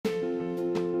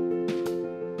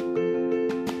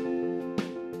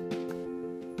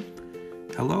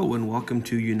Hello and welcome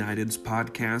to United's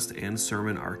podcast and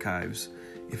sermon archives.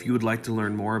 If you would like to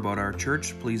learn more about our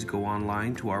church, please go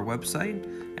online to our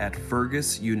website at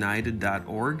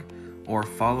fergusunited.org or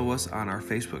follow us on our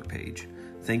Facebook page.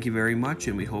 Thank you very much,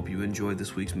 and we hope you enjoy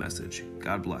this week's message.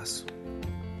 God bless.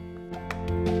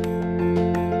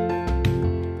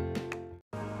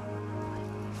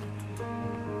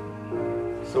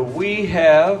 So we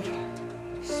have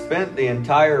spent the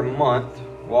entire month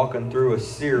walking through a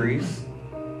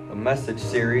message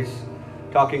series,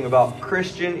 talking about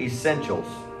Christian essentials,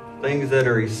 things that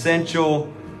are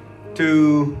essential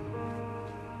to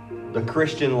the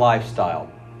Christian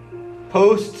lifestyle.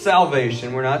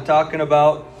 Post-salvation, we're not talking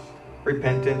about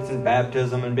repentance and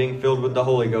baptism and being filled with the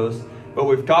Holy Ghost, but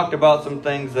we've talked about some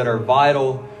things that are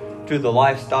vital to the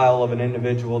lifestyle of an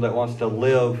individual that wants to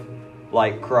live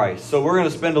like Christ. So we're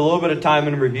going to spend a little bit of time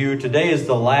in review. Today is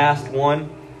the last one,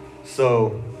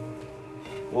 so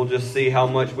we'll just see how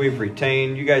much we've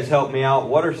retained. You guys help me out.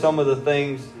 What are some of the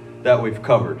things that we've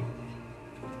covered?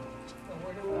 The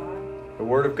Word of God. The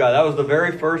Word of God. That was the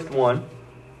very first one.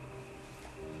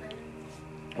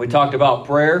 We talked about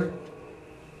prayer,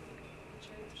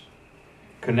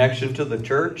 connection to the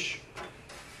church.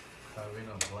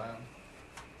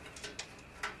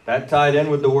 That tied in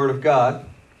with the Word of God.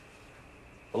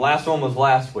 The last one was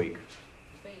last week.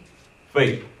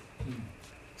 Faith.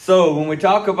 So when we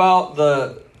talk about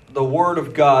the Word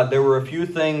of God, there were a few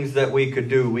things that we could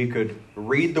do. We could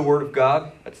read the Word of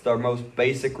God. That's our most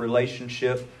basic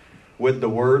relationship with the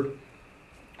Word.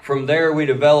 From there, we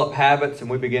develop habits and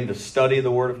we begin to study the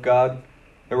Word of God.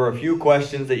 There were a few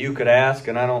questions that you could ask,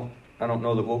 and I don't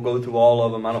know that we'll go through all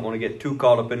of them. I don't want to get too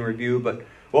caught up in review, but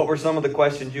what were some of the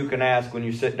questions you can ask when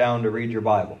you sit down to read your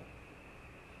Bible?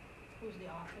 Who's the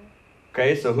author?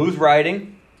 Okay, so who's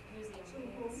writing?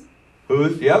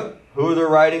 Who's the audience? Who they're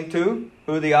writing to?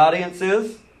 Who the audience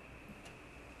is?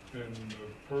 And the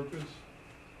purpose?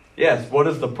 Yes, what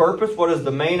is the purpose? What is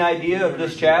the main idea of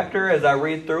this chapter as I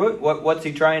read through it? What's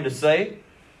he trying to say?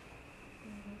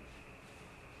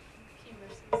 Key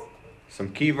verses.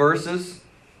 Some key verses.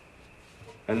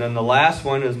 And then the last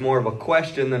one is more of a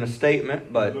question than a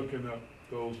statement, but Looking up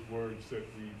those words that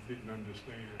we didn't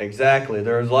understand. exactly.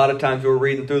 There's a lot of times we're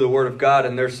reading through the Word of God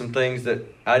and there's some things that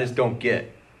I just don't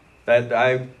get.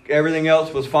 Everything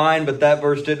else was fine, but that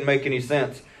verse didn't make any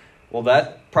sense. Well,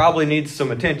 that probably needs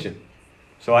some attention.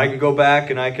 So I can go back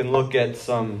and I can look at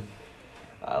some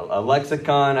a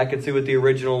lexicon. I can see what the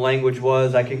original language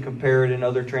was. I can compare it in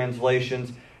other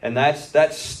translations. And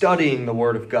that's studying the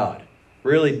Word of God.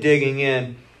 Really digging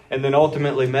in and then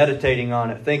ultimately meditating on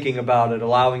it, thinking about it,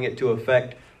 allowing it to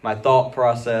affect my thought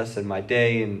process and my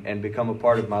day and become a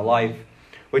part of my life.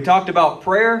 We talked about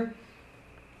prayer.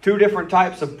 2 different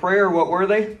types of prayer. What were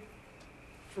they?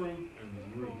 Fruit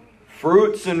and root.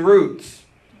 Fruits and roots.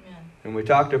 Amen. And we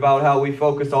talked about how we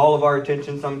focus all of our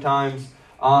attention sometimes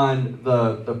on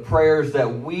the prayers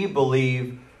that we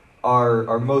believe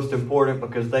are most important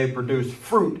because they produce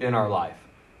fruit in our life.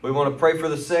 We want to pray for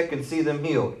the sick and see them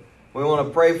healed. We want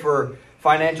to pray for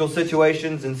financial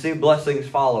situations and see blessings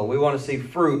follow. We want to see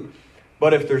fruit.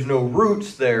 But if there's no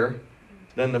roots there,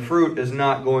 then the fruit is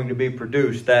not going to be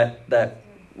produced. That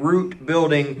root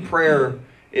building prayer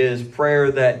is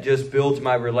prayer that just builds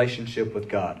my relationship with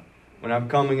God. When I'm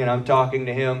coming and I'm talking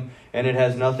to Him and it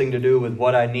has nothing to do with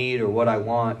what I need or what I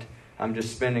want, I'm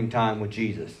just spending time with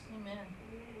Jesus. Amen.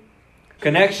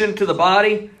 Connection to the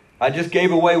body. I just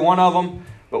gave away one of them.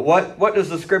 But what does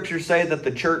the Scripture say that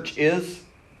the church is?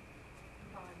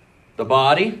 The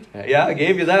body. Yeah, I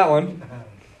gave you that one.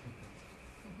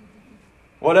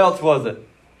 What else was it?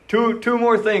 Two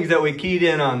more things that we keyed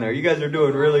in on there. You guys are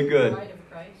doing really good. Bride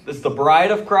of Christ. It's the bride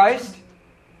of Christ.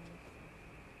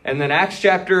 And then Acts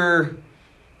chapter,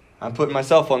 I'm putting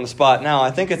myself on the spot now. I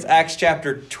think it's Acts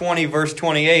chapter 20, verse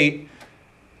 28.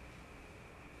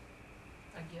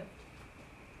 A gift.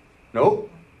 Nope.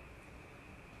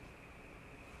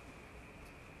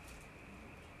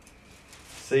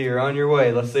 See, you're on your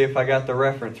way. Let's see if I got the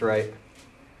reference right.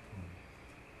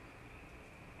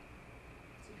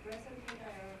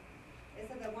 Is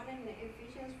it the one in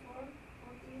Ephesians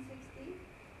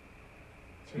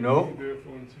 4:14-16? Nope.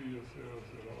 Therefore unto yourselves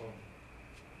at all.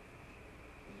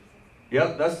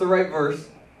 Yep, that's the right verse.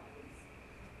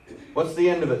 What's the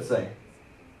end of it say?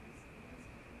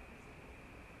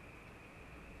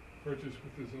 Purchased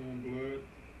with His own blood.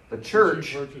 The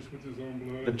church. Purchased with His own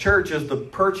blood. The church is the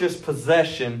purchased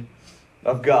possession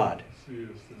of God. See,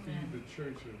 it's the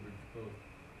church of the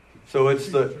So it's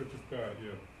the Church of God,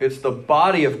 yeah. It's the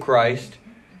body of Christ.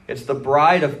 It's the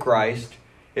bride of Christ.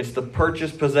 It's the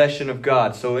purchased possession of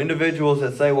God. So individuals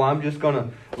that say, well, I'm just going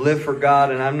to live for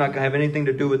God and I'm not going to have anything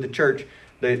to do with the church,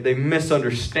 they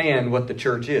misunderstand what the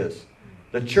church is.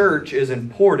 The church is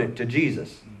important to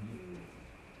Jesus.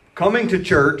 Coming to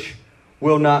church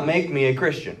will not make me a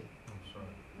Christian.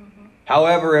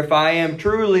 However, if I am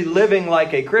truly living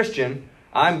like a Christian,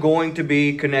 I'm going to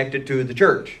be connected to the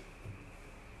church.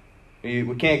 We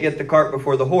can't get the cart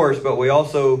before the horse, but we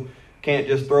also can't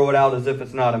just throw it out as if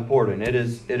it's not important. It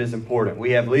is important.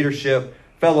 We have leadership,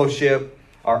 fellowship.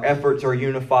 Our efforts are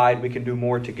unified. We can do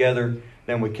more together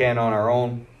than we can on our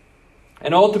own.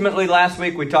 And ultimately, last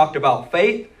week we talked about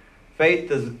faith.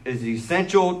 Faith is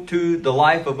essential to the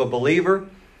life of a believer.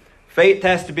 Faith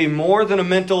has to be more than a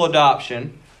mental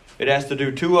adoption. It has to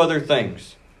do two other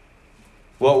things.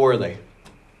 What were they?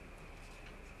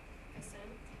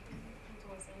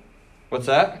 What's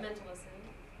that? Mental assent.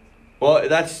 Well,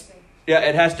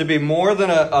 it has to be more than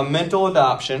a mental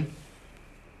adoption.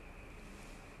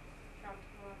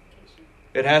 Practical application.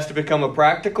 It has to become a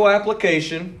practical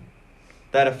application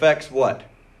that affects what?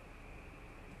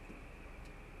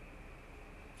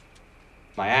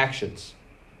 My actions.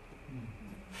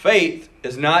 Faith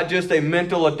is not just a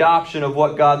mental adoption of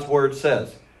what God's Word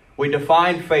says. We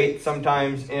define faith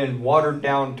sometimes in watered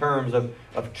down terms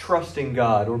of trusting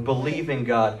God or believing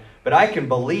God. But I can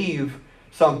believe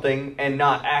something and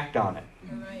not act on it.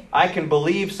 Right. I can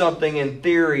believe something in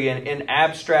theory and in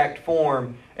abstract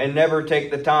form and never take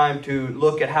the time to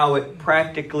look at how it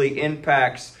practically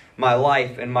impacts my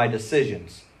life and my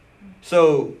decisions.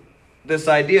 So this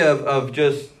idea of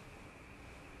just,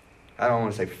 I don't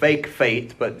want to say fake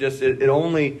faith, but just it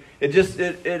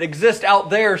exists out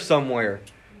there somewhere.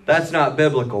 That's not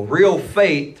biblical. Real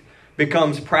faith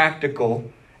becomes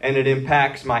practical and it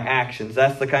impacts my actions.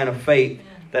 That's the kind of faith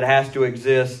that has to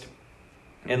exist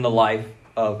in the life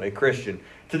of a Christian.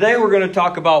 Today we're going to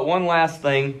talk about one last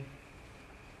thing.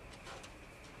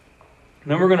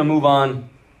 Then we're going to move on.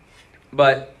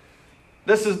 But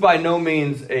this is by no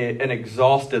means an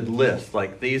exhausted list.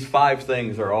 Like these 5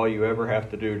 things are all you ever have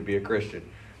to do to be a Christian.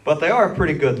 But they are a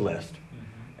pretty good list.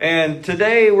 And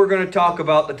today we're going to talk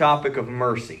about the topic of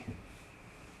mercy.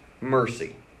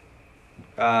 Mercy.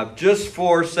 Just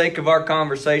for sake of our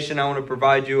conversation, I want to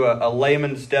provide you a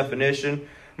layman's definition.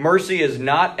 Mercy is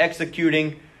not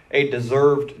executing a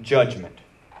deserved judgment.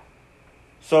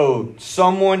 So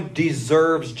someone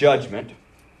deserves judgment,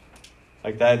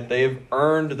 like that they've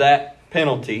earned that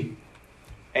penalty,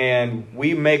 and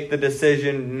we make the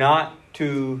decision not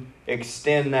to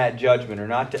extend that judgment or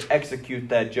not to execute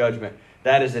that judgment.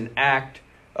 That is an act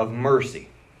of mercy.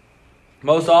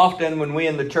 Most often when we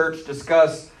in the church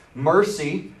discuss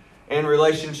mercy in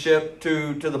relationship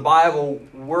to the Bible,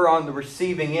 we're on the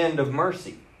receiving end of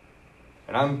mercy.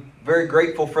 And I'm very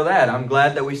grateful for that. I'm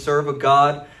glad that we serve a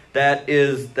God that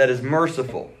is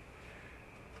merciful.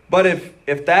 But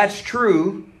if that's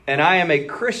true, and I am a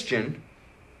Christian,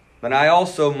 then I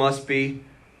also must be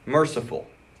merciful.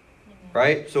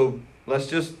 Right? So let's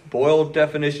just boil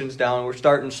definitions down. We're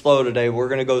starting slow today. We're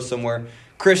going to go somewhere.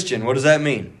 Christian, what does that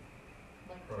mean?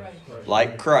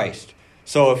 Like Christ.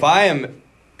 So if I am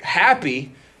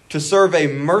happy to serve a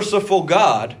merciful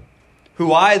God,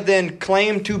 who I then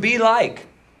claim to be like,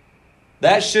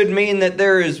 that should mean that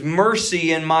there is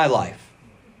mercy in my life.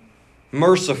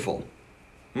 Merciful.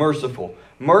 Merciful.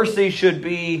 Mercy should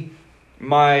be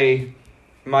my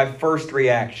first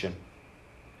reaction.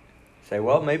 Say,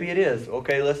 well, maybe it is.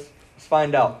 Okay, let's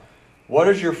find out. What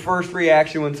is your first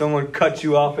reaction when someone cuts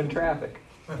you off in traffic?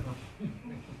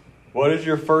 What is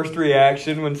your first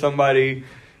reaction when somebody,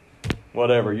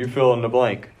 whatever, you fill in the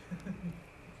blank?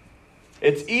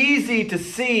 It's easy to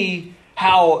see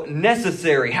how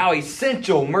necessary, how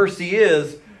essential mercy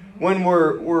is when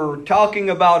we're talking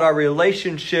about our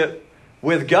relationship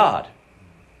with God.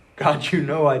 God, you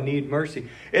know I need mercy.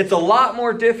 It's a lot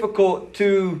more difficult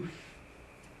to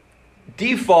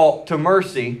default to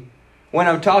mercy when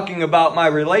I'm talking about my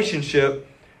relationship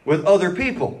with other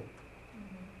people,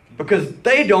 because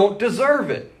they don't deserve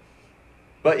it.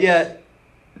 But yet,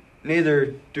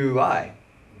 neither do I.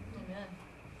 Amen.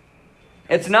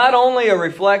 It's not only a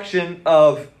reflection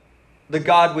of the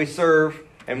God we serve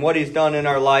and what He's done in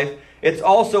our life, it's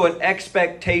also an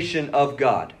expectation of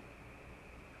God.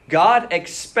 God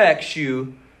expects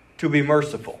you to be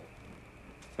merciful.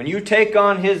 When you take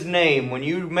on His name, when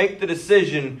you make the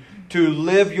decision to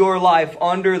live your life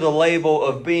under the label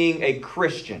of being a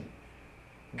Christian,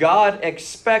 God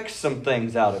expects some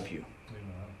things out of you.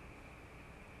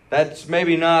 That's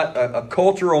maybe not a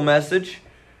cultural message,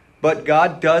 but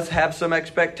God does have some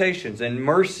expectations, and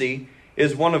mercy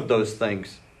is one of those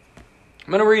things.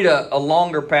 I'm going to read a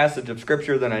longer passage of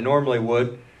Scripture than I normally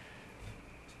would.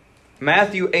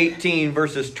 Matthew 18,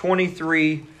 verses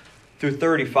 23 through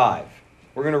 35.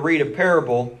 We're going to read a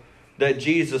parable that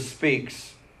Jesus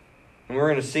speaks, and we're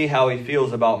going to see how he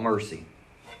feels about mercy.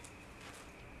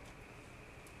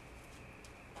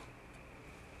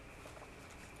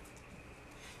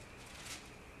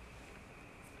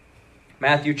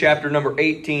 Matthew chapter number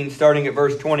 18, starting at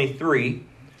verse 23.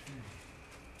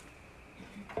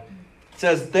 It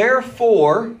says,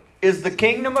 "Therefore is the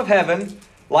kingdom of heaven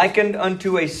likened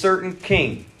unto a certain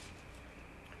king,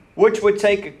 which would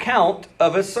take account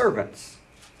of his servants.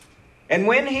 And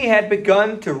when he had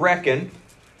begun to reckon,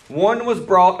 one was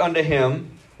brought unto him,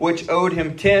 which owed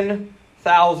him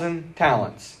 10,000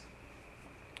 talents.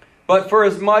 But for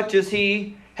as much as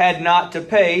he had not to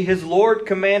pay, his Lord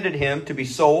commanded him to be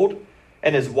sold,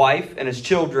 and his wife, and his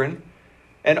children,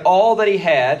 and all that he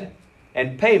had,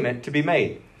 and payment to be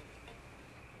made.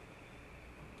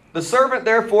 The servant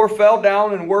therefore fell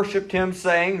down and worshipped him,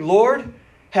 saying, Lord,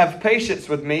 have patience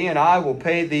with me, and I will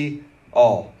pay thee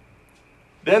all.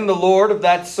 Then the Lord of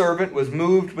that servant was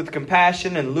moved with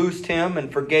compassion, and loosed him,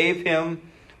 and forgave him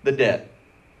the debt.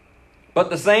 But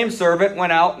the same servant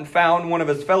went out and found one of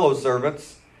his fellow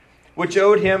servants, which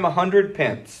owed him 100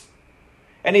 pence.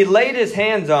 And he laid his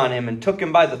hands on him, and took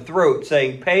him by the throat,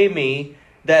 saying, Pay me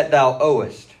that thou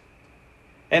owest.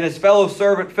 And his fellow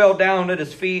servant fell down at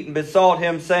his feet, and besought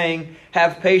him, saying,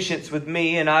 Have patience with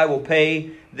me, and I will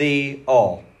pay thee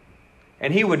all.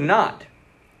 And he would not,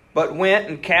 but went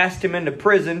and cast him into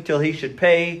prison till he should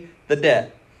pay the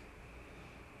debt.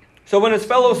 So when his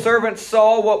fellow servants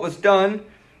saw what was done,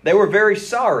 they were very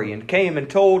sorry, and came and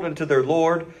told unto their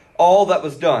Lord all that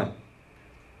was done.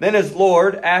 Then his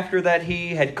Lord, after that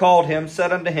he had called him,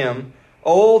 said unto him,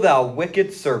 O thou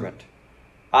wicked servant,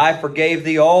 I forgave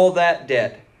thee all that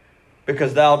debt,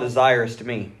 because thou desirest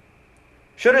me.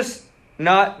 Shouldest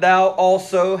not thou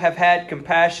also have had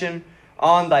compassion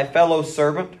on thy fellow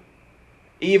servant,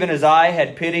 even as I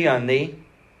had pity on thee?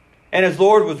 And his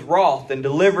Lord was wroth, and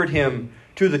delivered him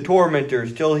to the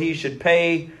tormentors, till he should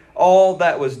pay all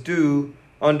that was due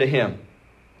unto him.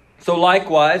 So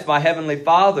likewise my heavenly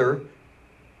Father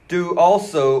do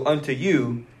also unto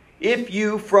you, if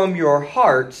you from your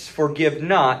hearts forgive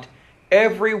not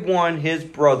every one his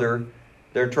brother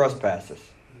their trespasses."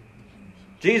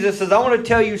 Jesus says, I want to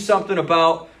tell you something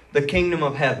about the kingdom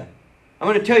of heaven. I'm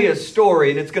going to tell you a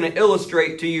story, and it's going to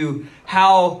illustrate to you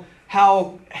how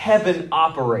heaven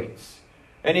operates.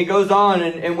 And he goes on,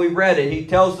 and we read it. He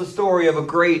tells the story of a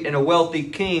great and a wealthy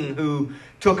king who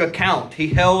took account. He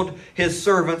held his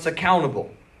servants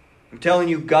accountable. I'm telling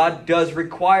you, God does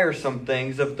require some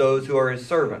things of those who are his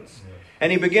servants.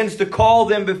 And he begins to call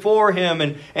them before him,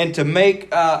 and to make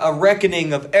a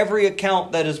reckoning of every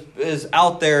account that is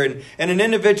out there. And an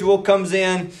individual comes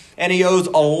in, and he owes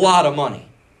a lot of money.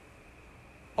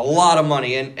 A lot of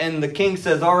money. And the king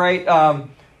says, all right,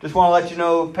 just want to let you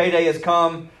know, payday has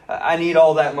come. I need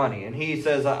all that money. And he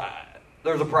says,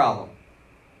 there's a problem.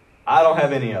 I don't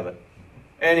have any of it.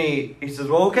 And he says,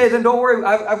 well, okay, then don't worry.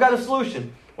 I've got a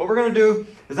solution. What we're going to do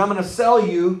is I'm going to sell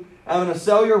you. I'm going to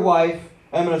sell your wife.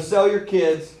 I'm going to sell your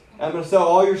kids. I'm going to sell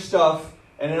all your stuff.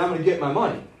 And then I'm going to get my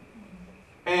money.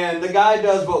 And the guy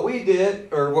does what we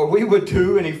did, or what we would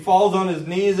do, and he falls on his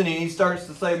knees, and he starts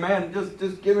to say, man,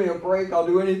 just give me a break. I'll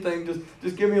do anything.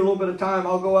 Just give me a little bit of time.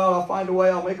 I'll go out. I'll find a way.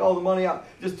 I'll make all the money out.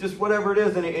 Just whatever it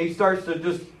is. And he starts to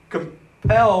just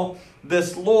compel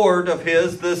this Lord of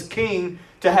his, this king,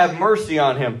 to have mercy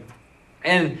on him.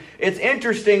 And it's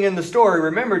interesting in the story.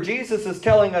 Remember, Jesus is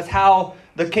telling us how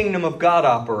the kingdom of God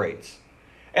operates.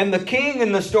 And the king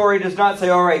in the story does not say,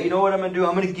 all right, you know what I'm going to do?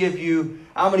 I'm going to give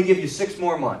you 6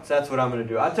 more months. That's what I'm going to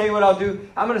do. I'll tell you what I'll do.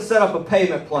 I'm going to set up a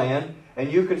payment plan,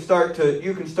 and you can start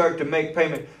to make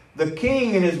payment. The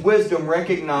king in his wisdom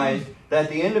recognized that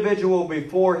the individual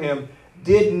before him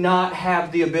did not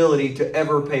have the ability to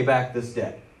ever pay back this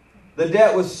debt. The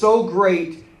debt was so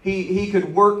great, he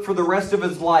could work for the rest of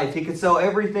his life. He could sell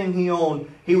everything he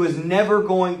owned. He was never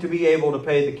going to be able to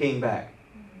pay the king back.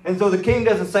 And so the king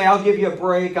doesn't say, I'll give you a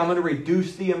break. I'm going to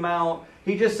reduce the amount.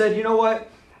 He just said, you know what?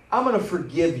 I'm going to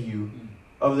forgive you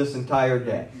of this entire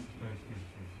debt.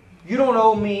 You don't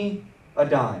owe me a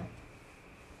dime.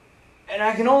 And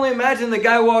I can only imagine the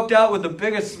guy walked out with the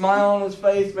biggest smile on his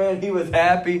face, man. He was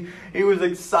happy. He was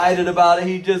excited about it.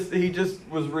 He just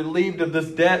was relieved of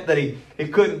this debt that he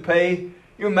couldn't pay.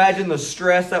 You imagine the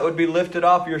stress that would be lifted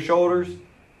off your shoulders?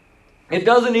 It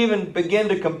doesn't even begin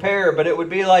to compare, but it would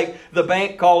be like the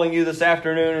bank calling you this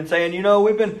afternoon and saying, you know,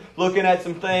 we've been looking at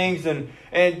some things,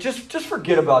 and just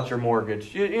forget about your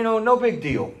mortgage. You know, no big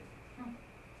deal.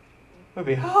 We'd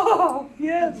be, oh,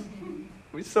 yes.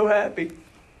 We're so happy.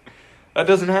 That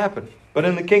doesn't happen. But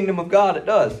in the kingdom of God, it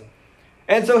does.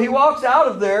 And so he walks out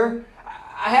of there.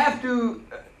 I have to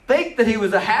think that he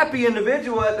was a happy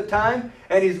individual at the time.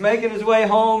 And he's making his way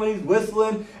home and he's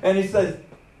whistling. And he says,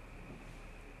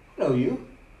 I know you.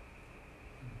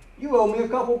 You owe me a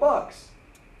couple bucks.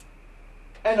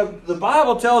 And the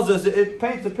Bible tells us, it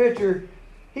paints a picture.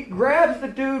 He grabs the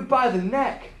dude by the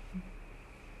neck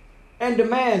and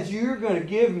demands, you're going to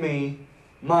give me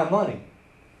my money.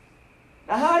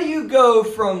 Now, how do you go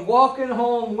from walking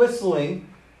home whistling,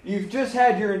 you've just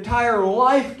had your entire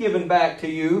life given back to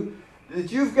you,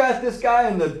 that you've got this guy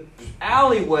in the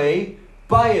alleyway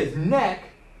by his neck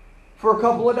for a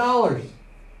couple of dollars?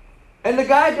 And the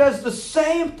guy does the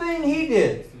same thing he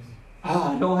did.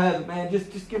 I don't have it, man.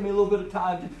 Just give me a little bit of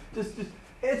time. Just.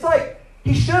 It's like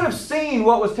he should have seen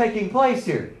what was taking place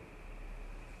here.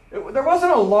 There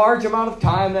wasn't a large amount of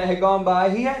time that had gone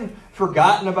by. He hadn't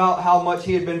forgotten about how much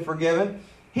he had been forgiven.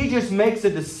 He just makes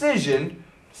a decision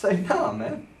to say, no,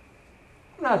 man,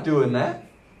 I'm not doing that.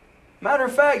 Matter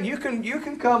of fact, you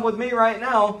can come with me right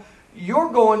now.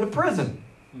 You're going to prison.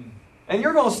 And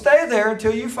you're going to stay there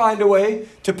until you find a way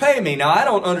to pay me. Now, I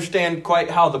don't understand quite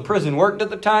how the prison worked at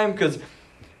the time, because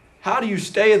how do you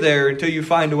stay there until you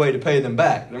find a way to pay them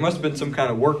back? There must have been some kind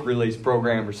of work release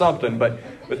program or something, but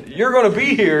you're going to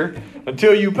be here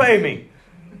until you pay me.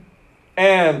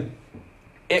 And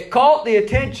it caught the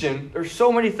attention. There's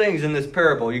so many things in this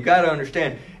parable. You got to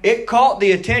understand. It caught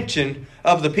the attention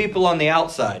of the people on the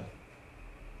outside.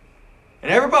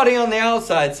 And everybody on the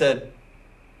outside said,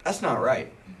 that's not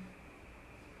right.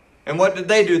 And what did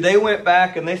they do? They went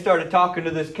back and they started talking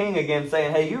to this king again,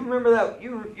 saying, hey, you remember that?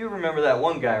 You remember that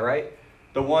one guy, right?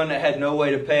 The one that had no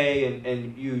way to pay,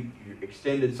 and you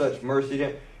extended such mercy to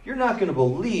him. You're not going to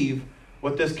believe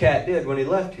what this cat did when he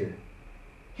left here.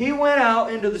 He went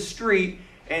out into the street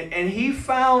and he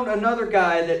found another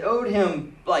guy that owed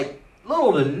him like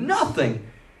little to nothing.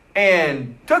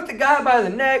 And took the guy by the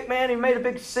neck, man. He made a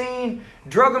big scene,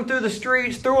 drug him through the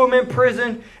streets, threw him in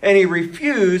prison, and he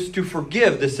refused to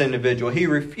forgive this individual. He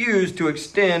refused to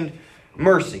extend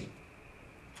mercy.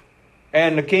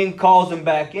 And the king calls him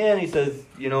back in. He says,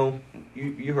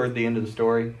 you heard the end of the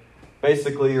story.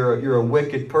 Basically, you're a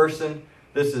wicked person.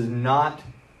 This is not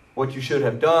what you should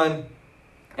have done.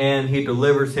 And he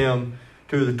delivers him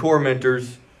to the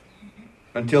tormentors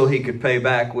until he could pay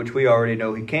back, which we already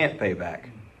know he can't pay back.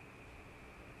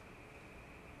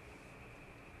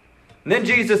 And then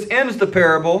Jesus ends the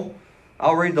parable.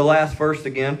 I'll read the last verse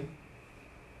again.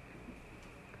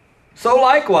 So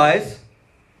likewise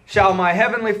shall my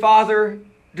heavenly Father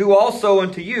do also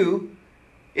unto you,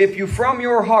 if you from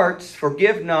your hearts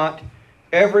forgive not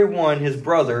every one his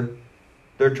brother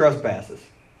their trespasses.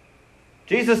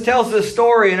 Jesus tells this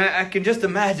story, and I can just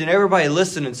imagine everybody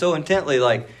listening so intently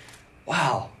like,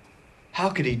 wow, how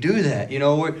could he do that?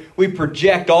 We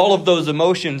project all of those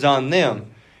emotions on them.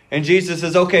 And Jesus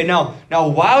says, okay, now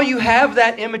while you have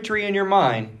that imagery in your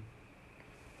mind,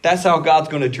 that's how God's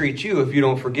going to treat you if you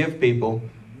don't forgive people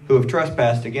who have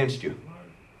trespassed against you.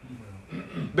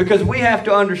 Because we have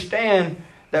to understand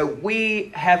that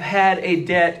we have had a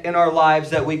debt in our lives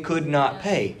that we could not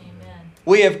pay.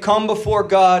 We have come before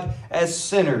God as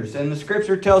sinners. And the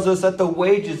scripture tells us that the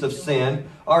wages of sin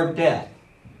are death.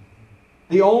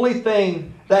 The only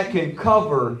thing that can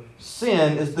cover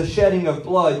sin is the shedding of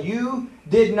blood. You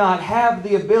did not have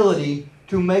the ability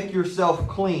to make yourself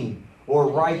clean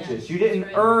or righteous. You didn't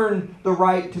earn the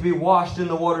right to be washed in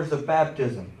the waters of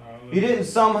baptism. You didn't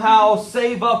somehow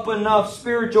save up enough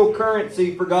spiritual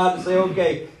currency for God to say,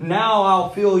 okay, now I'll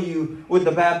fill you with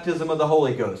the baptism of the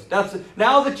Holy Ghost.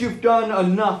 Now that you've done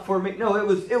enough for me. No,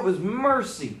 it was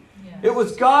mercy. It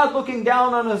was God looking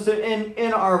down on us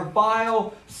in our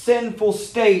vile, sinful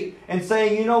state and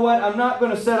saying, you know what? I'm not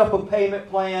going to set up a payment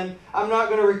plan. I'm not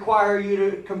going to require you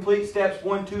to complete steps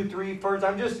 1, 2, 3 first.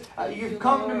 You've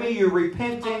come to me. You're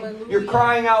repenting. Hallelujah. You're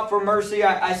crying out for mercy.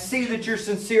 I see that you're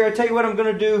sincere. I tell you what I'm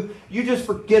going to do. You just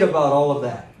forget about all of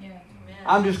that.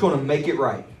 I'm just going to make it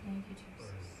right.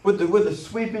 With the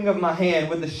sweeping of my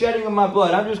hand, with the shedding of my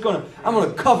blood, I'm going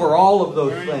to cover all of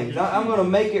those things. I'm going to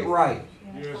make it right.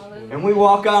 Yes, And we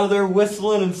walk out of there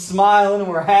whistling and smiling, and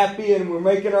we're happy, and we're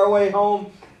making our way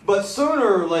home. But sooner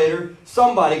or later,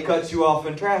 somebody cuts you off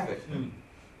in traffic.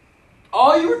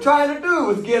 All you were trying to do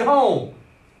was get home.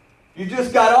 You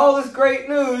just got all this great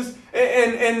news,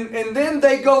 and then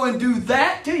they go and do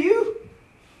that to you?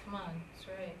 Come on, that's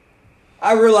right.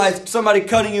 I realize somebody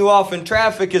cutting you off in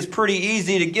traffic is pretty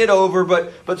easy to get over,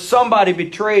 but somebody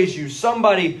betrays you.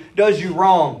 Somebody does you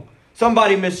wrong.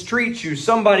 Somebody mistreats you.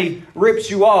 Somebody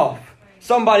rips you off.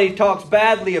 Somebody talks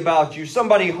badly about you.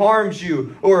 Somebody harms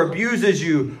you or abuses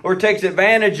you or takes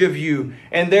advantage of you.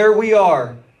 And there we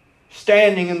are,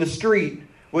 standing in the street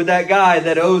with that guy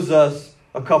that owes us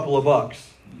a couple of bucks.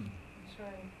 That's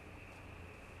right.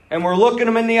 And we're looking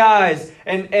them in the eyes.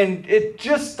 And it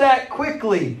just that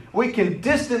quickly, we can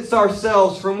distance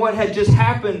ourselves from what had just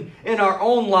happened in our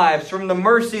own lives, from the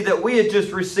mercy that we had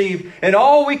just received. And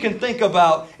all we can think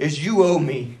about is, you owe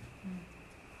me.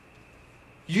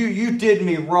 You did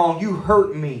me wrong. You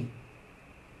hurt me.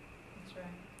 That's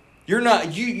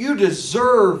right. You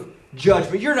deserve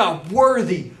judgment. You're not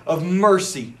worthy of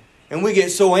mercy. And we get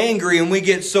so angry and we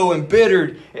get so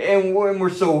embittered and we're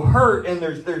so hurt and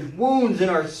there's wounds in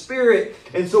our spirit.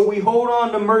 And so we hold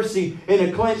on to mercy in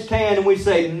a clenched hand and we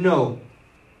say, no.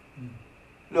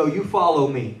 No, you follow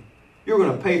me. You're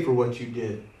going to pay for what you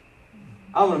did.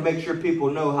 I want to make sure people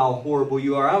know how horrible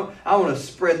you are. I want to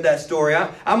spread that story.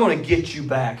 I'm going to get you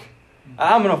back.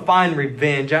 I'm going to find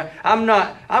revenge. I'm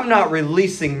not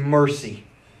releasing mercy.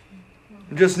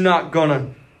 I'm just not going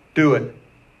to do it.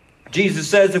 Jesus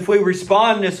says if we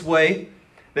respond this way,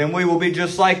 then we will be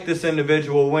just like this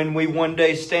individual when we one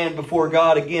day stand before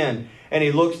God again. And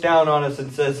He looks down on us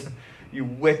and says, you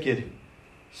wicked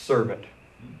servant.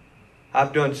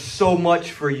 I've done so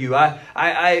much for you.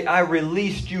 I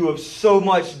released you of so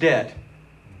much debt.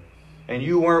 And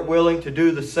you weren't willing to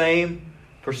do the same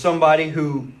for somebody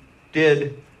who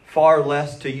did far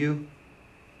less to you.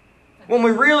 When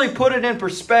we really put it in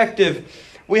perspective,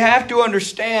 we have to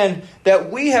understand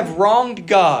that we have wronged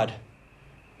God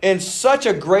in such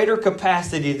a greater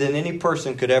capacity than any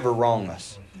person could ever wrong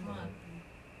us. Come on.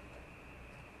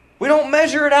 We don't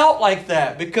measure it out like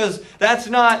that because that's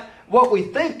not what we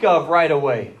think of right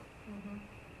away. Mm-hmm.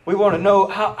 We want to know,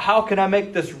 how can I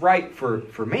make this right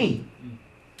for me?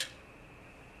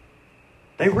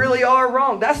 They really are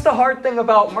wrong. That's the hard thing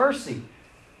about mercy.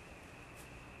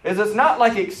 Is it's not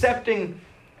like accepting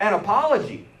an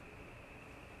apology.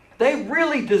 They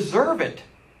really deserve it.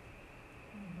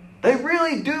 They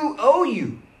really do owe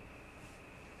you.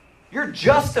 You're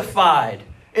justified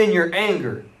in your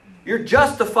anger. You're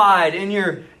justified in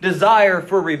your desire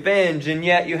for revenge, and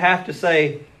yet you have to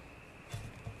say,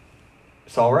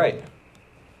 it's all right.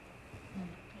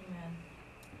 Amen.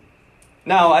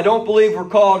 Now, I don't believe we're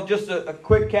called, just a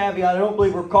quick caveat, I don't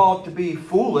believe we're called to be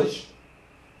foolish.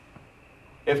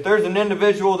 If there's an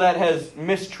individual that has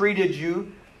mistreated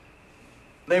you,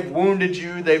 they've wounded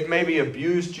you, they've maybe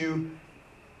abused you,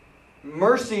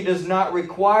 mercy does not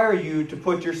require you to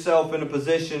put yourself in a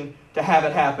position to have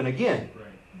it happen again.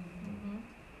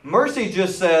 Mercy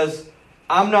just says,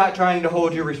 I'm not trying to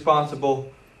hold you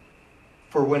responsible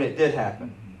for when it did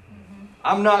happen.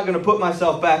 I'm not going to put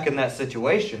myself back in that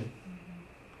situation.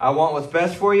 I want what's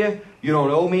best for you. You don't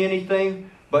owe me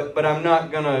anything, but I'm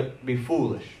not going to be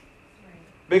foolish.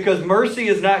 Because mercy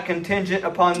is not contingent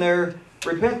upon their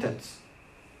repentance.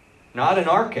 Not in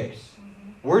our case.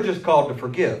 We're just called to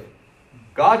forgive.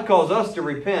 God calls us to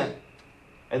repent,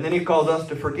 and then He calls us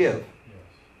to forgive.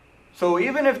 So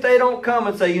even if they don't come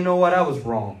and say, you know what, I was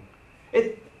wrong.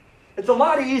 It's a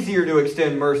lot easier to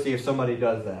extend mercy if somebody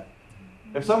does that.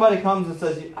 If somebody comes and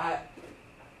says,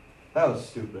 that was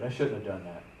stupid, I shouldn't have done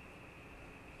that.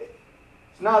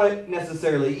 It's not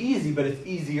necessarily easy, but it's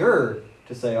easier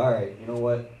to say, all right, you know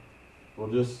what, we'll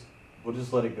just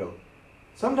let it go.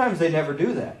 Sometimes they never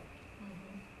do that.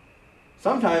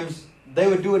 Sometimes they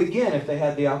would do it again if they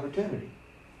had the opportunity.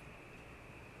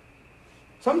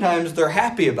 Sometimes they're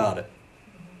happy about it.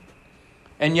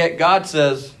 And yet God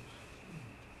says,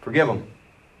 forgive them.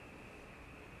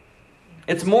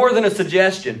 It's more than a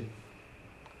suggestion.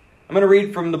 I'm going to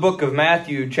read from the book of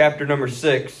Matthew, chapter number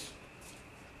 6.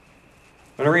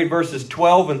 I'm going to read verses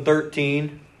 12 and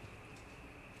 13.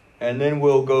 And then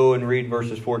we'll go and read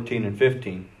verses 14 and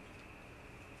 15.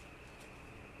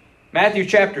 Matthew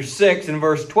chapter 6 and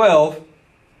verse 12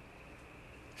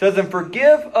 says, and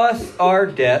forgive us our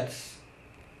debts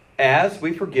as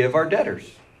we forgive our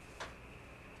debtors.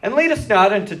 And lead us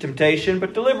not into temptation,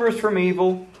 but deliver us from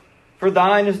evil. For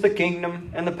thine is the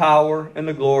kingdom and the power and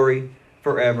the glory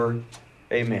forever.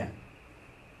 Amen.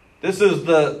 This is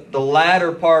the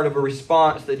latter part of a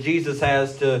response that Jesus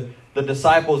has to the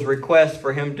disciples' request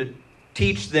for Him to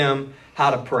teach them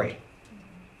how to pray.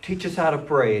 Teach us how to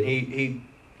pray. And He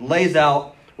lays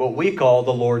out what we call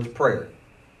the Lord's Prayer.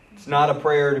 It's not a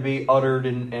prayer to be uttered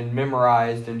and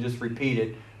memorized and just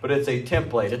repeated, but it's a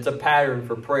template. It's a pattern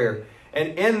for prayer.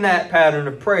 And in that pattern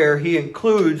of prayer, He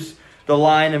includes the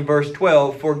line in verse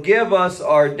 12, forgive us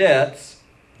our debts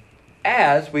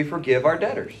as we forgive our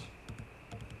debtors.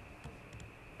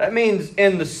 That means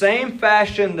in the same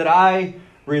fashion that I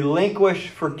relinquish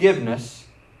forgiveness,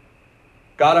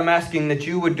 God, I'm asking that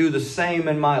you would do the same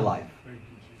in my life. Thank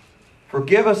you, Jesus.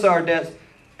 Forgive us our debts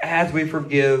as we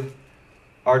forgive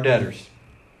our debtors.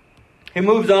 He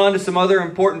moves on to some other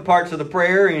important parts of the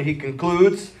prayer, and he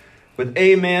concludes with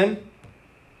amen.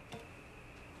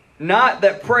 Not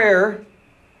that prayer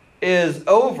is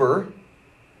over,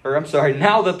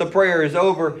 now that the prayer is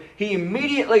over, he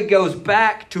immediately goes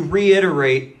back to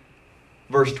reiterate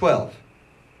verse 12.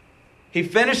 He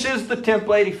finishes the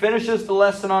template, he finishes the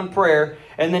lesson on prayer,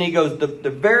 and then he goes, the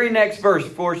very next verse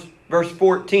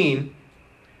 14,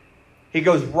 he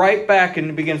goes right back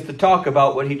and begins to talk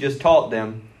about what he just taught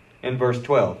them in verse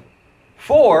 12.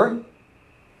 For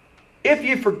if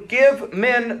you forgive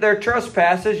men their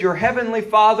trespasses, your heavenly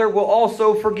Father will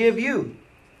also forgive you.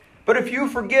 But if you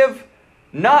forgive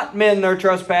not men their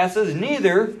trespasses,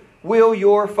 neither will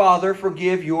your Father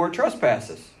forgive your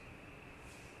trespasses.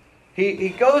 He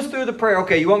goes through the prayer.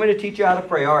 Okay, you want me to teach you how to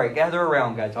pray? All right, gather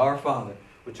around, guys. Our Father,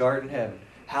 which art in heaven,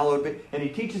 hallowed be. And he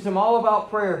teaches them all about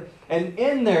prayer. And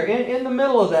in there, in the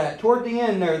middle of that, toward the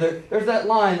end there's that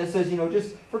line that says,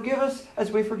 just forgive us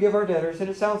as we forgive our debtors. And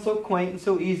it sounds so quaint and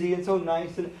so easy and so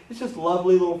nice. And it's just a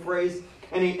lovely little phrase.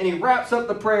 And he wraps up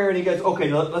the prayer and he goes,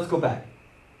 okay, let's go back.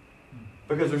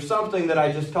 Because there's something that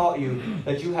I just taught you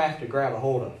that you have to grab a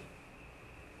hold of.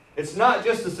 It's not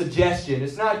just a suggestion.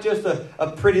 It's not just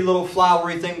a pretty little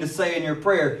flowery thing to say in your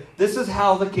prayer. This is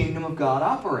how the kingdom of God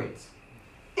operates.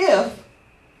 If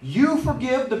you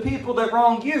forgive the people that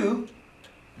wrong you,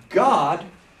 God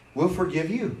will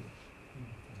forgive you.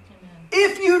 Amen.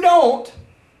 If you don't,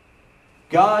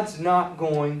 God's not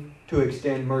going to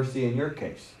extend mercy in your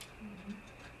case.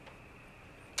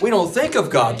 We don't think of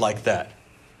God like that.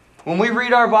 When we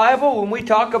read our Bible, when we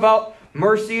talk about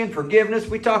mercy and forgiveness,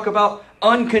 we talk about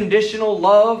unconditional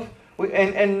love,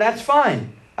 and that's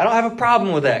fine. I don't have a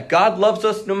problem with that. God loves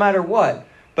us no matter what,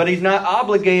 but He's not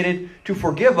obligated to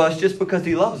forgive us just because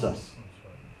He loves us.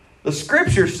 The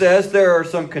Scripture says there are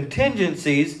some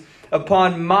contingencies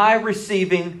upon my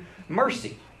receiving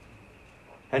mercy,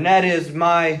 and that is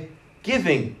my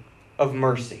giving of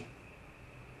mercy.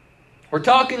 We're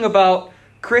talking about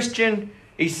Christian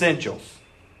essentials.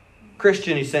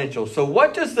 Christian essentials. So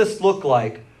what does this look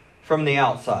like from the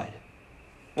outside?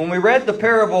 When we read the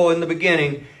parable in the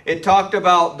beginning, it talked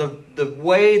about the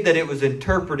way that it was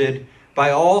interpreted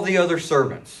by all the other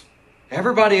servants.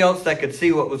 Everybody else that could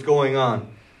see what was going on.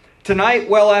 Tonight,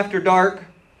 well after dark,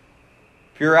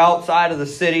 if you're outside of the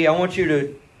city, I want you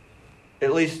to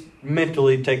at least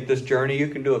mentally take this journey. You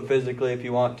can do it physically if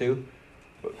you want to.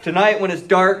 Tonight when it's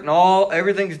dark and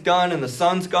everything's done and the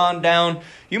sun's gone down,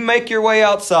 you make your way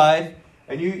outside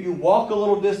and you walk a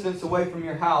little distance away from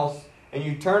your house and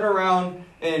you turn around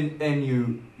and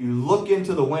you look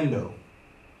into the window.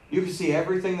 You can see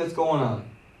everything that's going on.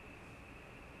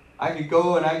 I could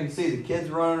go and I can see the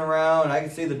kids running around. I can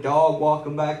see the dog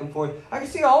walking back and forth. I can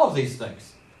see all of these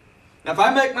things. Now, if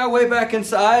I make my way back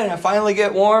inside and I finally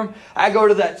get warm, I go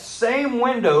to that same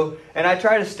window and I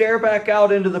try to stare back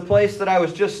out into the place that I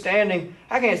was just standing.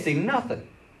 I can't see nothing.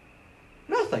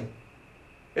 Nothing.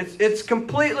 It's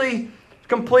completely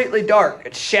dark.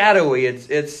 It's shadowy.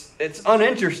 It's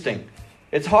uninteresting.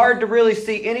 It's hard to really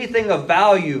see anything of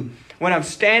value when I'm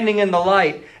standing in the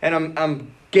light and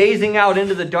I'm gazing out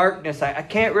into the darkness. I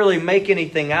can't really make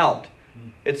anything out.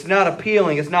 It's not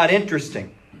appealing. It's not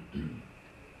interesting.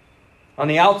 On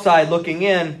the outside looking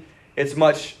in, it's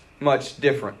much, much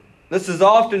different. This is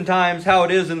oftentimes how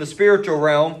it is in the spiritual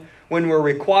realm when we're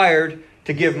required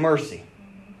to give mercy.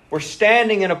 We're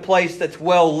standing in a place that's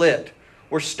well lit.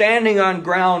 We're standing on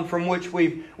ground from which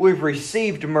we've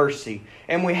received mercy.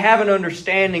 And we have an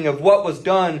understanding of what was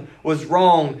done was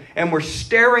wrong. And we're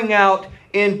staring out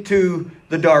into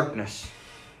the darkness.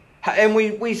 And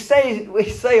we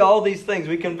say all these things.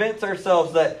 We convince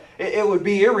ourselves that it would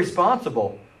be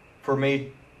irresponsible for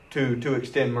me to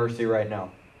extend mercy right now.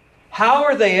 How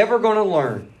are they ever going to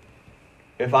learn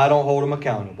if I don't hold them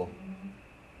accountable?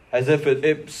 As if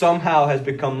it somehow has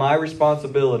become my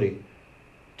responsibility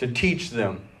to teach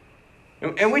them.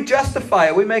 And we justify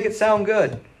it. We make it sound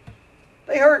good.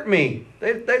 They hurt me.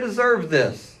 They deserve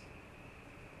this.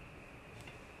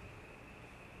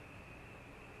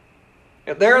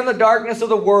 If they're in the darkness of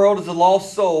the world as a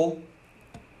lost soul,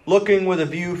 looking with a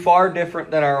view far different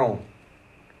than our own.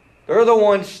 They're the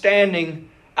ones standing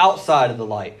outside of the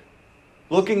light,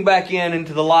 looking back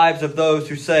into the lives of those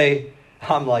who say,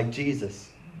 I'm like Jesus.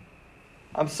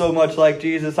 I'm so much like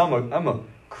Jesus. I'm a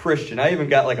Christian. I even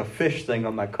got like a fish thing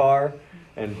on my car.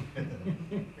 And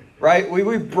right?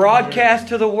 We broadcast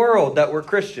to the world that we're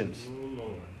Christians. Oh,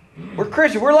 Lord. We're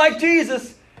Christians. We're like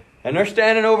Jesus. And they're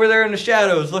standing over there in the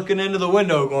shadows looking into the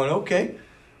window going, okay,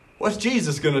 what's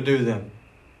Jesus going to do then?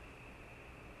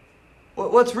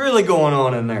 What's really going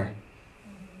on in there?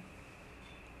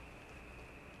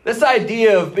 This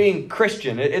idea of being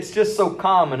Christian, it's just so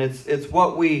common. It's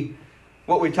what we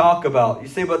talk about. You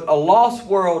see, but a lost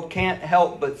world can't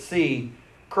help but see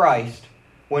Christ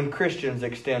when Christians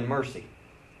extend mercy.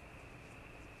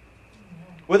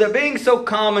 With it being so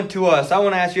common to us, I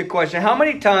want to ask you a question. How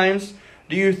many times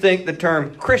do you think the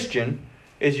term Christian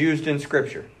is used in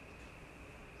Scripture?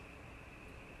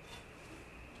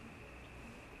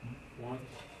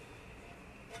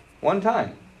 One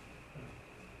time.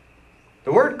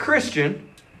 The word Christian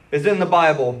is in the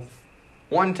Bible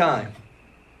one time.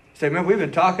 You say, man, we've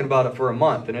been talking about it for a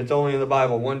month and it's only in the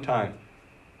Bible one time.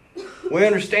 We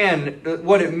understand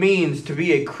what it means to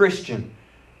be a Christian.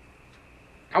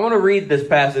 I want to read this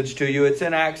passage to you. It's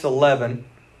in Acts 11,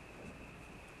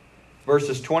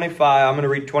 verses 25. I'm going to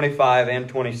read 25 and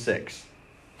 26.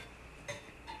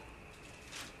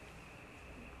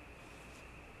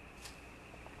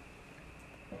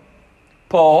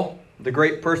 Paul, the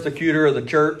great persecutor of the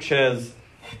church, has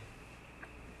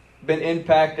been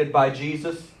impacted by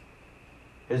Jesus.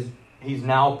 He's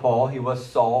now Paul. He was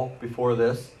Saul before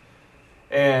this.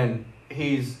 And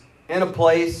he's in a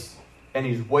place and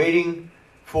he's waiting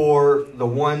for the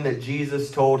one that Jesus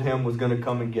told him was going to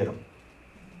come and get him.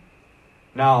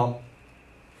 Now,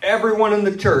 everyone in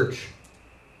the church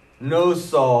knows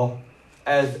Saul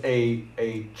as a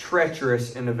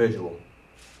treacherous individual.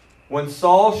 When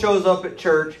Saul shows up at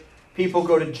church, people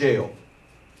go to jail.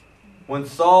 When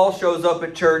Saul shows up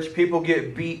at church, people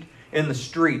get beat in the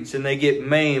streets and they get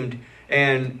maimed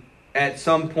and at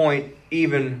some point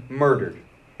even murdered.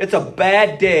 It's a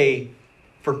bad day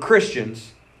for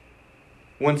Christians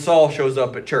when Saul shows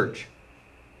up at church.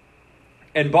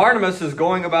 And Barnabas is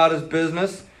going about his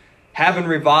business, having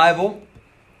revival.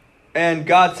 And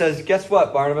God says, guess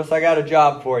what, Barnabas? I got a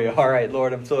job for you. All right,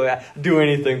 Lord, I'll do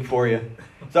anything for you.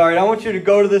 Sorry, I want you to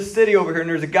go to this city over here, and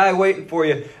there's a guy waiting for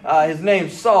you. His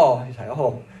name's Saul. He's like,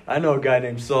 oh, I know a guy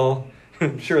named Saul.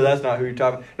 I'm sure that's not who you're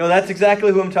talking about. No, that's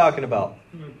exactly who I'm talking about.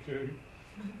 Okay.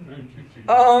 Thank you,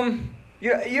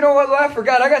 Jesus. You know what? I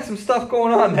forgot. I got some stuff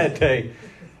going on that day.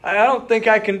 I don't think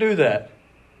I can do that.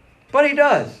 But he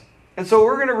does. And so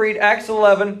we're going to read Acts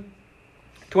 11,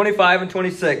 25 and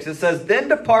 26. It says, Then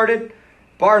departed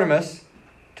Barnabas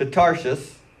to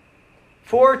Tarshish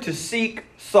for to seek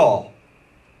Saul.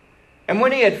 And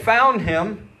when he had found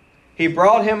him, he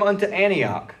brought him unto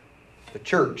Antioch, the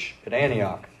church at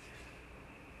Antioch.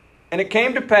 And it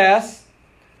came to pass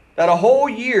that a whole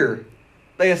year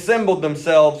they assembled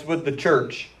themselves with the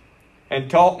church and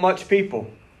taught much people.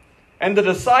 And the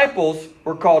disciples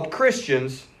were called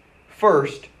Christians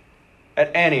first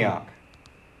at Antioch.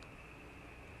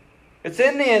 It's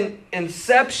in the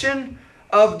inception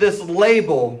of this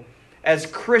label as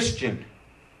Christian.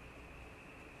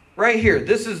 Right here.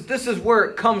 This is where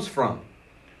it comes from.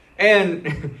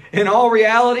 And in all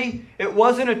reality, it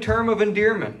wasn't a term of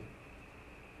endearment.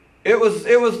 It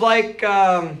was like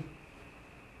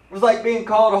being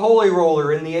called a holy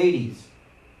roller in the 80s.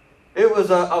 It was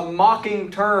a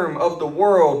mocking term of the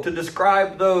world to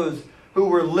describe those who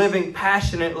were living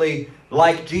passionately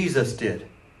like Jesus did.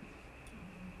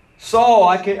 Saul,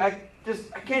 I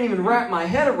can't even wrap my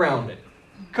head around it.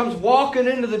 Comes walking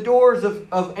into the doors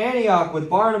of Antioch with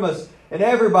Barnabas, and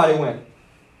everybody went,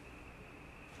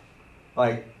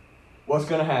 like, what's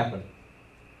going to happen?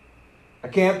 I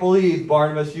can't believe,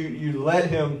 Barnabas, you let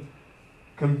him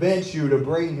convince you to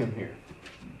bring him here.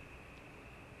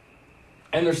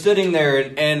 And they're sitting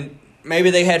there, and maybe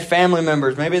they had family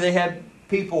members, maybe they had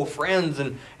people, friends,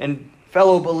 and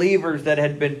fellow believers that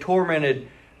had been tormented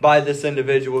by this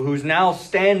individual who's now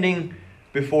standing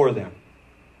before them.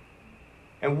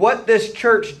 And what this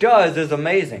church does is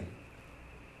amazing.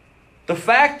 The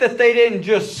fact that they didn't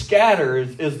just scatter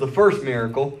is the first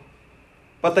miracle,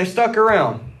 but they stuck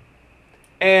around.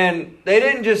 And they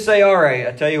didn't just say, all right,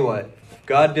 I tell you what, if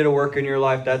God did a work in your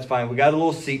life, that's fine. We got a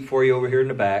little seat for you over here in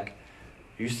the back.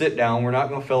 You sit down. We're not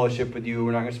going to fellowship with you.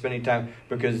 We're not going to spend any time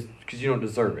because you don't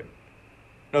deserve it.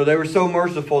 No, they were so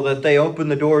merciful that they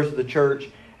opened the doors of the church.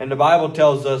 And the Bible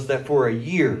tells us that for a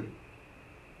year,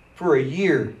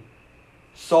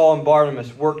 Saul and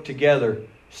Barnabas worked together,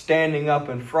 standing up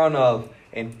in front of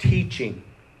and teaching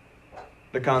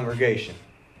the congregation.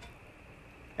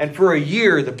 And for a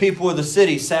year, the people of the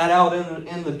city sat out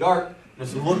in the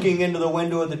darkness looking into the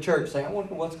window of the church saying, I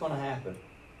wonder what's going to happen.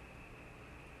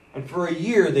 And for a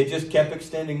year, they just kept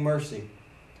extending mercy.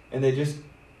 And they just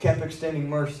kept extending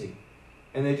mercy.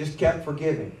 And they just kept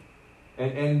forgiving.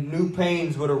 And new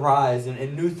pains would arise,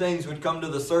 and new things would come to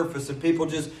the surface, and people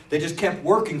just kept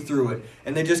working through it,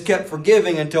 and they just kept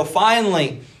forgiving until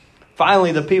finally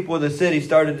the people of the city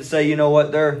started to say, you know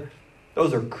what,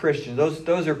 those are Christians.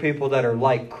 Those are people that are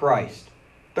like Christ.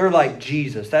 They're like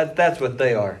Jesus. That's what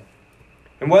they are.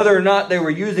 And whether or not they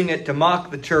were using it to mock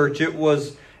the church, it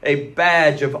was a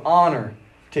badge of honor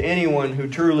to anyone who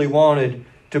truly wanted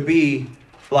to be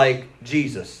like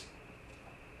Jesus.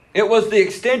 It was the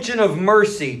extension of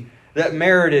mercy that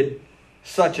merited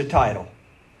such a title.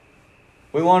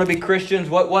 We want to be Christians.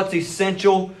 What's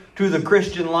essential to the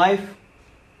Christian life?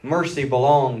 Mercy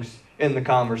belongs in the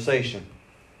conversation.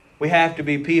 We have to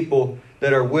be people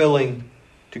that are willing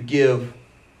to give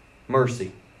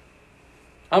mercy.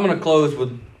 I'm going to close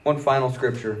with one final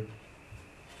scripture.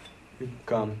 You can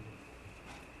come.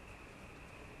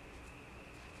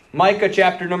 Micah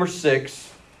chapter number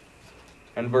 6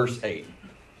 and verse 8.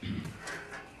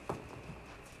 The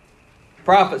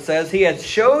prophet says, He hath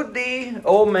showed thee,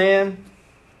 O man,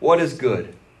 what is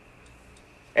good.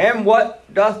 And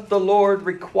what doth the Lord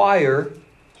require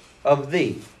of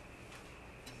thee?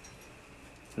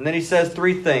 And then he says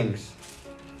 3 things.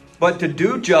 But to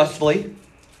do justly,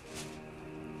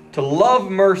 to love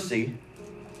mercy,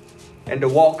 and to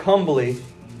walk humbly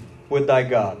with thy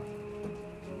God.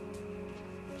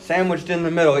 Sandwiched in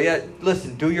the middle. Yeah,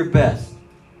 listen, do your best.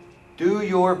 Do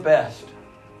your best.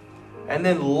 And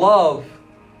then love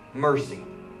mercy.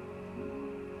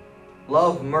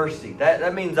 Love mercy.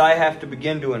 That means I have to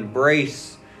begin to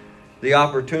embrace the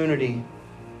opportunity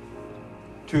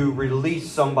to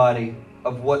release somebody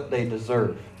of what they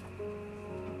deserve.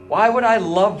 Why would I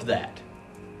love that?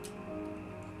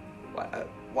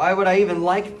 Why would I even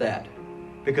like that?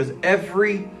 Because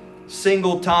every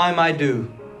single time I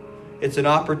do, it's an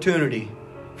opportunity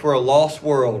for a lost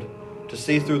world to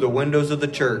see through the windows of the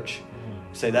church.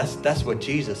 Say, that's what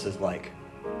Jesus is like.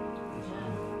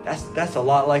 That's a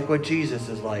lot like what Jesus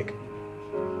is like.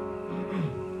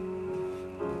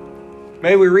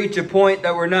 May we reach a point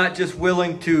that we're not just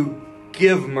willing to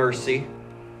give mercy,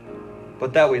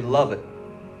 but that we love it.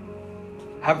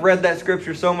 I've read that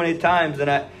scripture so many times, and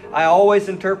I always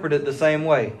interpret it the same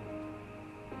way.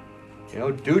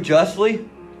 Do justly,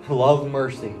 love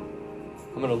mercy.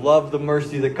 I'm going to love the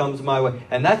mercy that comes my way.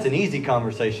 And that's an easy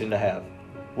conversation to have.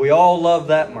 We all love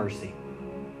that mercy.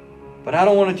 But I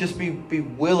don't want to just be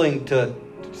willing to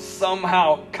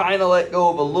somehow kind of let go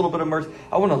of a little bit of mercy.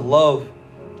 I want to love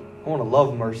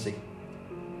mercy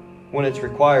when it's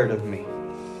required of me.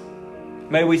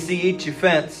 May we see each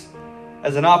offense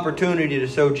as an opportunity to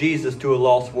show Jesus to a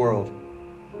lost world.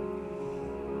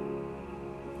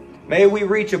 May we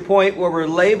reach a point where we're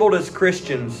labeled as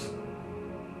Christians,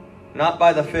 not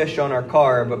by the fish on our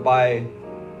car, but by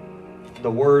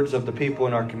the words of the people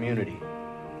in our community.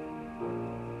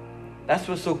 That's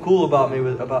what's so cool about me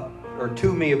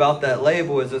about that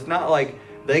label is it's not like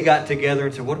they got together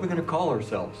and said, what are we going to call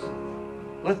ourselves?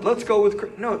 Let's go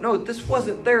with... No, this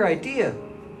wasn't their idea.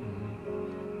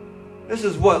 This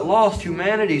is what lost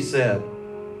humanity said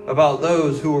about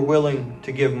those who were willing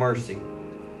to give mercy.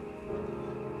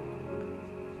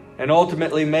 And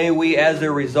ultimately, may we, as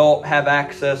a result, have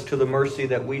access to the mercy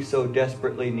that we so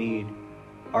desperately need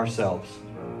ourselves.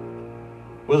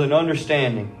 With an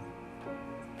understanding,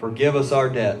 forgive us our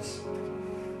debts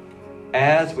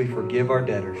as we forgive our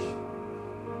debtors.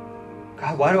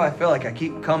 God, why do I feel like I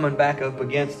keep coming back up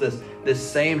against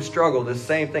this same struggle, this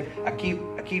same thing? I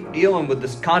keep dealing with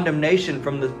this condemnation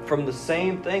from the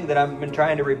same thing that I've been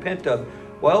trying to repent of.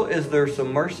 Well, is there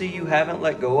some mercy you haven't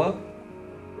let go of?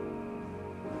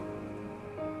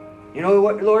 You know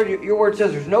what, Lord, your word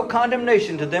says there's no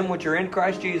condemnation to them which are in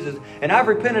Christ Jesus. And I've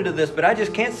repented of this, but I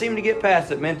just can't seem to get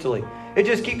past it mentally. It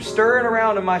just keeps stirring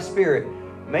around in my spirit.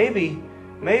 Maybe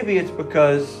it's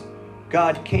because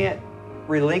God can't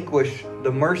relinquish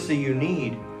the mercy you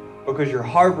need because you're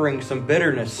harboring some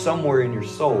bitterness somewhere in your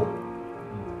soul.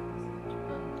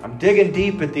 I'm digging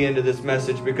deep at the end of this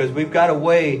message because we've got a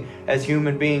way as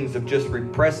human beings of just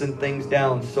repressing things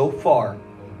down so far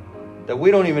that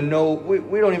we don't even know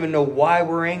why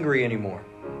we're angry anymore.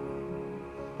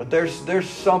 But there's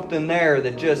something there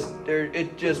that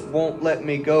it just won't let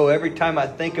me go. Every time I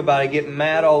think about it, I get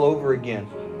mad all over again.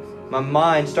 My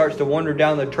mind starts to wander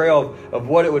down the trail of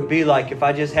what it would be like if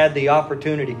I just had the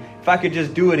opportunity. If I could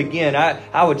just do it again,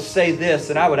 I would say this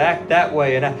and I would act that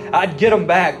way and I'd get them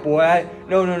back, boy.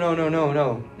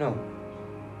 No.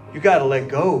 You got to let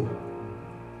go.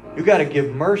 You got to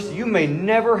give mercy. You may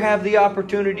never have the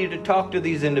opportunity to talk to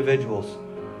these individuals.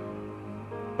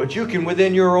 But you can,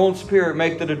 within your own spirit,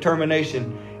 make the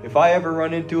determination, if I ever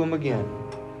run into them again,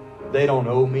 they don't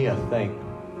owe me a thing.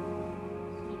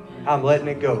 I'm letting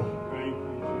it go. Thank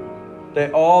you.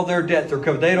 That all their debts are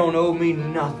covered. They don't owe me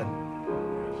nothing.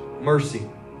 Mercy.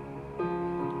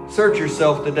 Search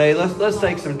yourself today. Let's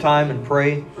take some time and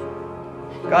pray.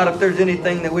 God, if there's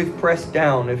anything that we've pressed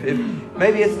down, if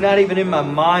maybe it's not even in my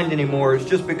mind anymore, it's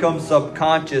just become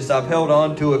subconscious. I've held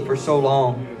on to it for so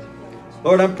long.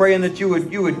 Lord, I'm praying that you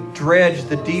would dredge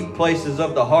the deep places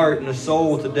of the heart and the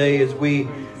soul today as we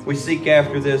seek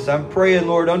after this. I'm praying,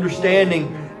 Lord,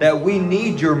 understanding that we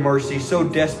need your mercy so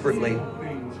desperately.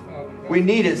 We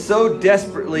need it so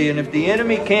desperately. And if the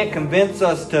enemy can't convince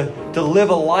us to live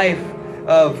a life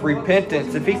of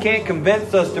repentance, if he can't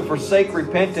convince us to forsake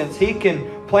repentance, he can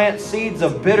plant seeds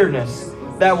of bitterness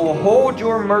that will hold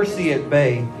your mercy at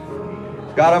bay.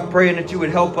 God, I'm praying that you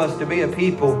would help us to be a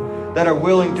people that are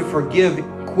willing to forgive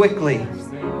quickly,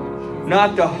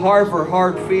 not to harbor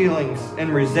hard feelings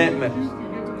and resentment.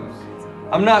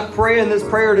 I'm not praying this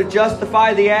prayer to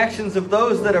justify the actions of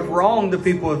those that have wronged the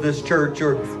people of this church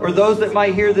or those that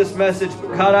might hear this message.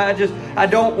 But God, I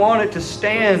don't want it to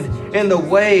stand in the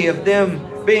way of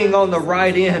them being on the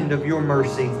right end of your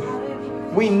mercy.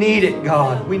 We need it,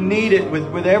 God. We need it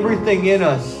with everything in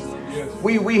us.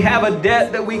 We have a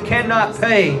debt that we cannot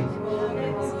pay.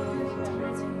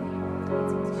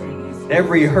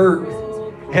 Every hurt,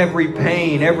 every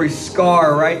pain, every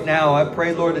scar right now, I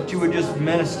pray, Lord, that you would just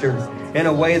minister in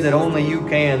a way that only you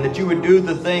can. That you would do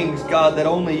the things, God, that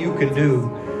only you can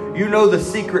do. You know the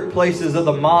secret places of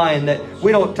the mind that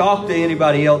we don't talk to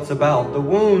anybody else about. The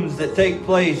wounds that take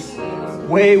place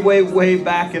way, way, way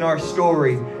back in our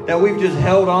story that we've just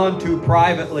held on to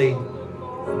privately.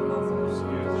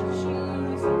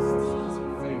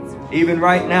 Even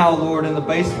right now, Lord, in the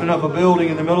basement of a building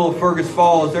in the middle of Fergus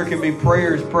Falls, there can be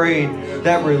prayers prayed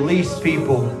that release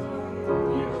people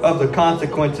of the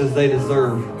consequences they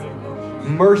deserve.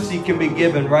 Mercy can be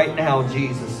given right now,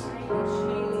 Jesus.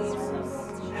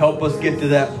 Help us get to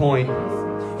that point.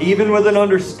 Even with an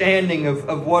understanding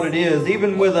of what it is,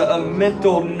 even with a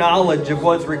mental knowledge of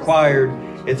what's required,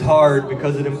 it's hard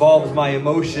because it involves my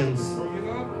emotions.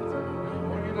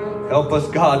 Help us,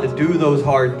 God, to do those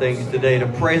hard things today, to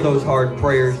pray those hard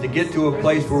prayers, to get to a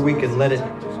place where we can let it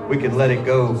go.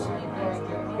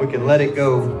 We can let it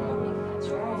go.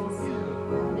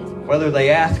 Whether they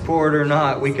ask for it or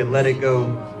not, we can let it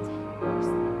go.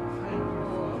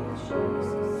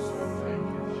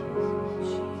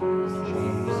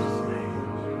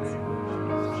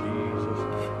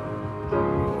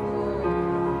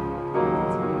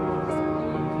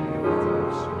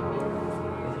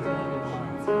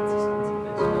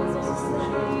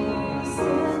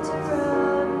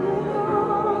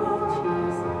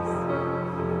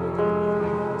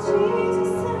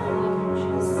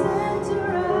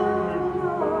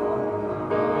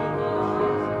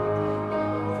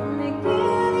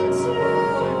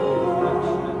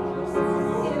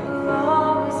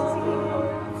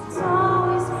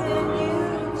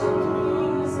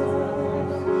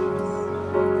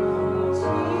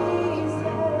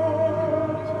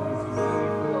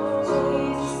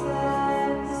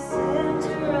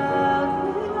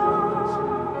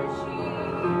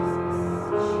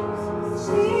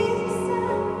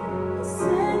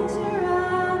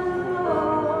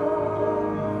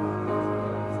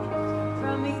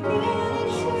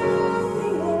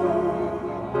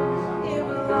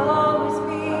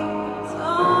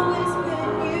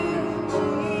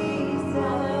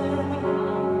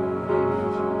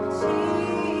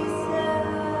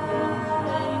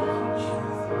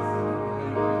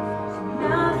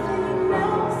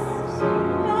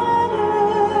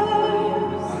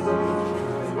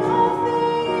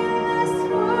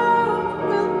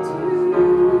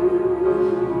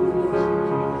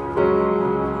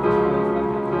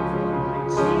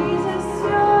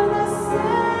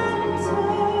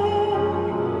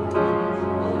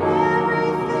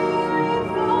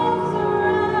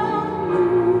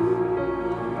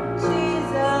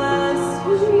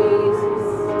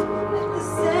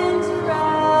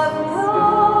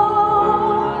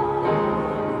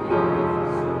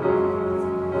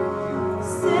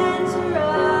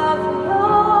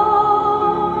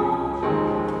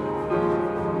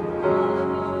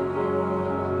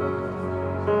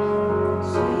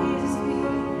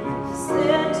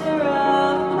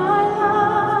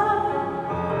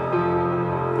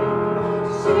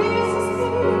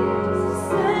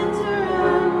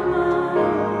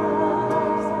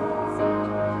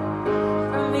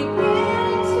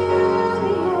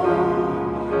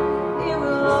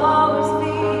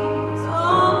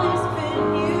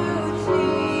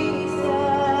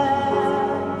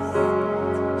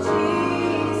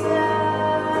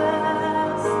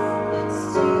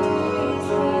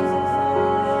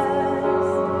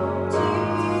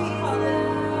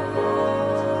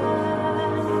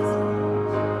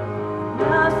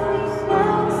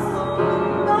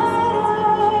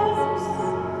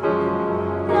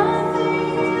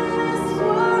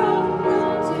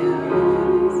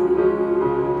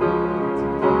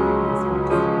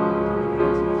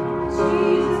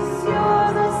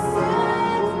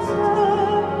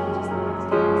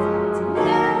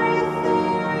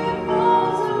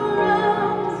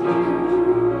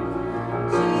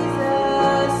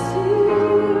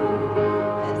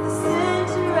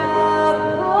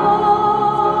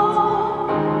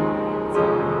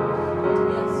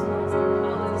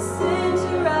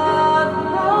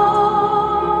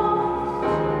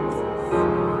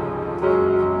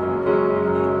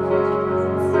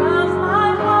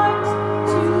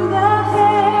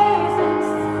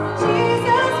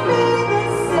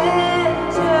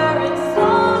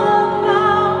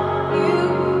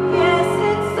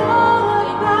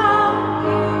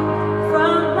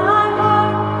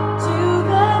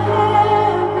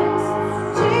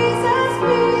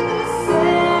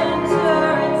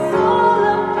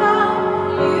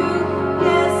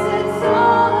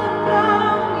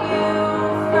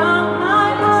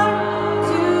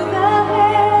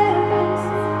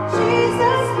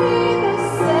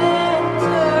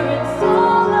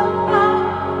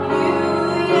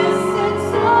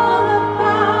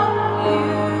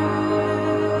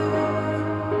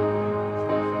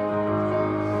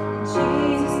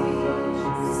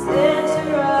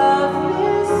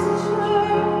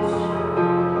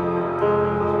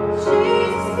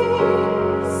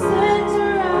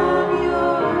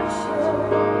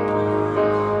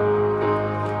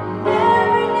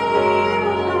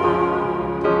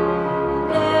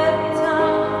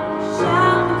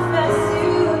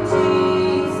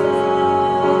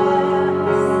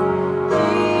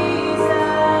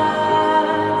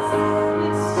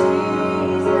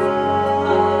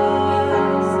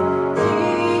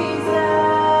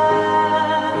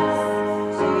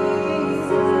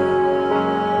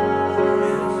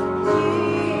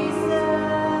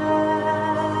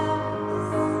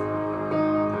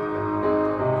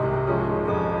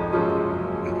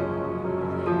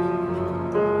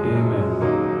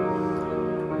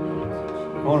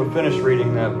 I want to finish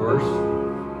reading that verse,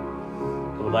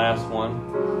 the last one.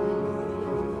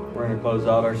 We're going to close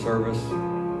out our service.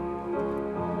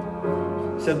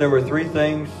 It said there were 3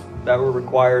 things that were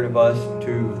required of us: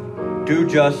 to do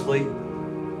justly,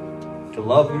 to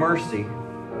love mercy,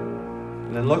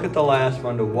 and then look at the last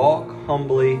one, to walk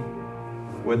humbly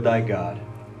with thy God.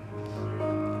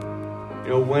 You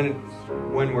know,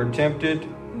 when we're tempted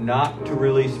not to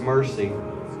release mercy,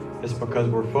 it's because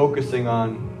we're focusing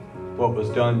on what was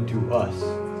done to us.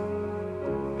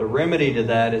 The remedy to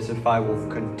that is if I will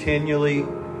continually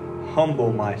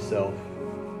humble myself.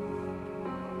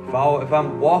 If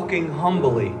I'm walking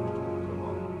humbly,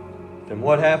 then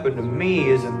what happened to me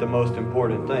isn't the most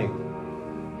important thing.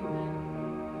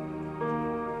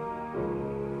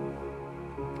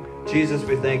 Jesus,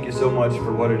 we thank you so much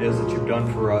for what it is that you've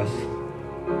done for us.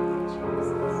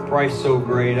 Price so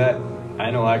great,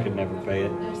 I know I could never pay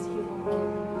it.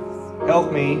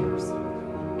 Help me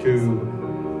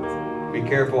to be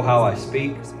careful how I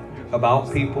speak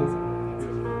about people.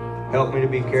 Help me to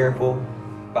be careful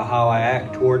about how I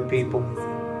act toward people.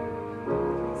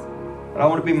 But I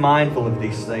want to be mindful of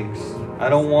these things. I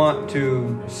don't want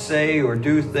to say or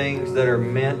do things that are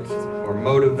meant or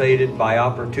motivated by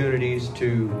opportunities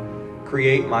to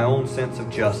create my own sense of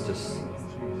justice.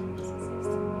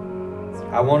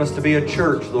 I want us to be a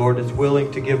church, Lord, that's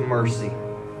willing to give mercy.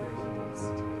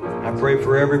 I pray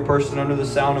for every person under the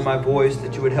sound of my voice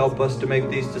that you would help us to make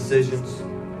these decisions.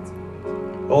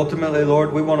 Ultimately,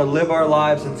 Lord, we want to live our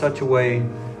lives in such a way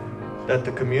that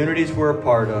the communities we're a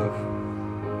part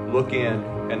of look in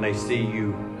and they see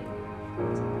you.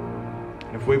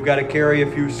 And if we've got to carry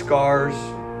a few scars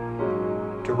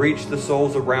to reach the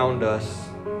souls around us,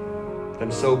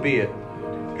 then so be it,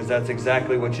 because that's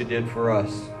exactly what you did for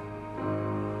us.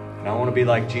 And I want to be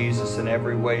like Jesus in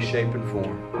every way, shape, and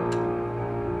form.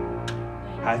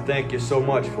 I thank you so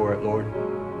much for it, Lord.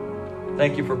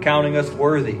 Thank you for counting us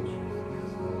worthy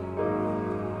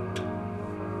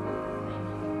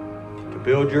to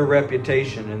build your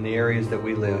reputation in the areas that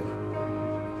we live.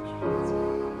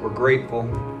 We're grateful.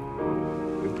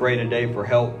 We pray today for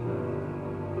help.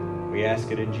 We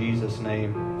ask it in Jesus'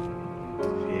 name.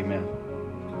 Amen.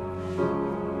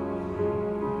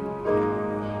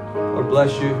 Lord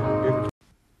bless you.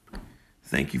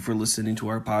 Thank you for listening to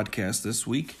our podcast this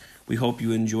week. We hope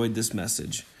you enjoyed this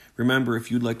message. Remember, if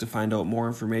you'd like to find out more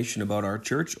information about our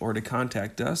church or to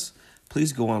contact us,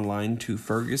 please go online to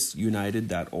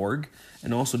fergusunited.org.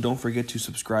 And also don't forget to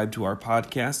subscribe to our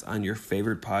podcast on your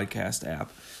favorite podcast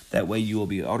app. That way you will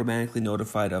be automatically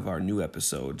notified of our new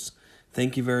episodes.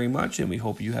 Thank you very much, and we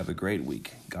hope you have a great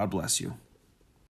week. God bless you.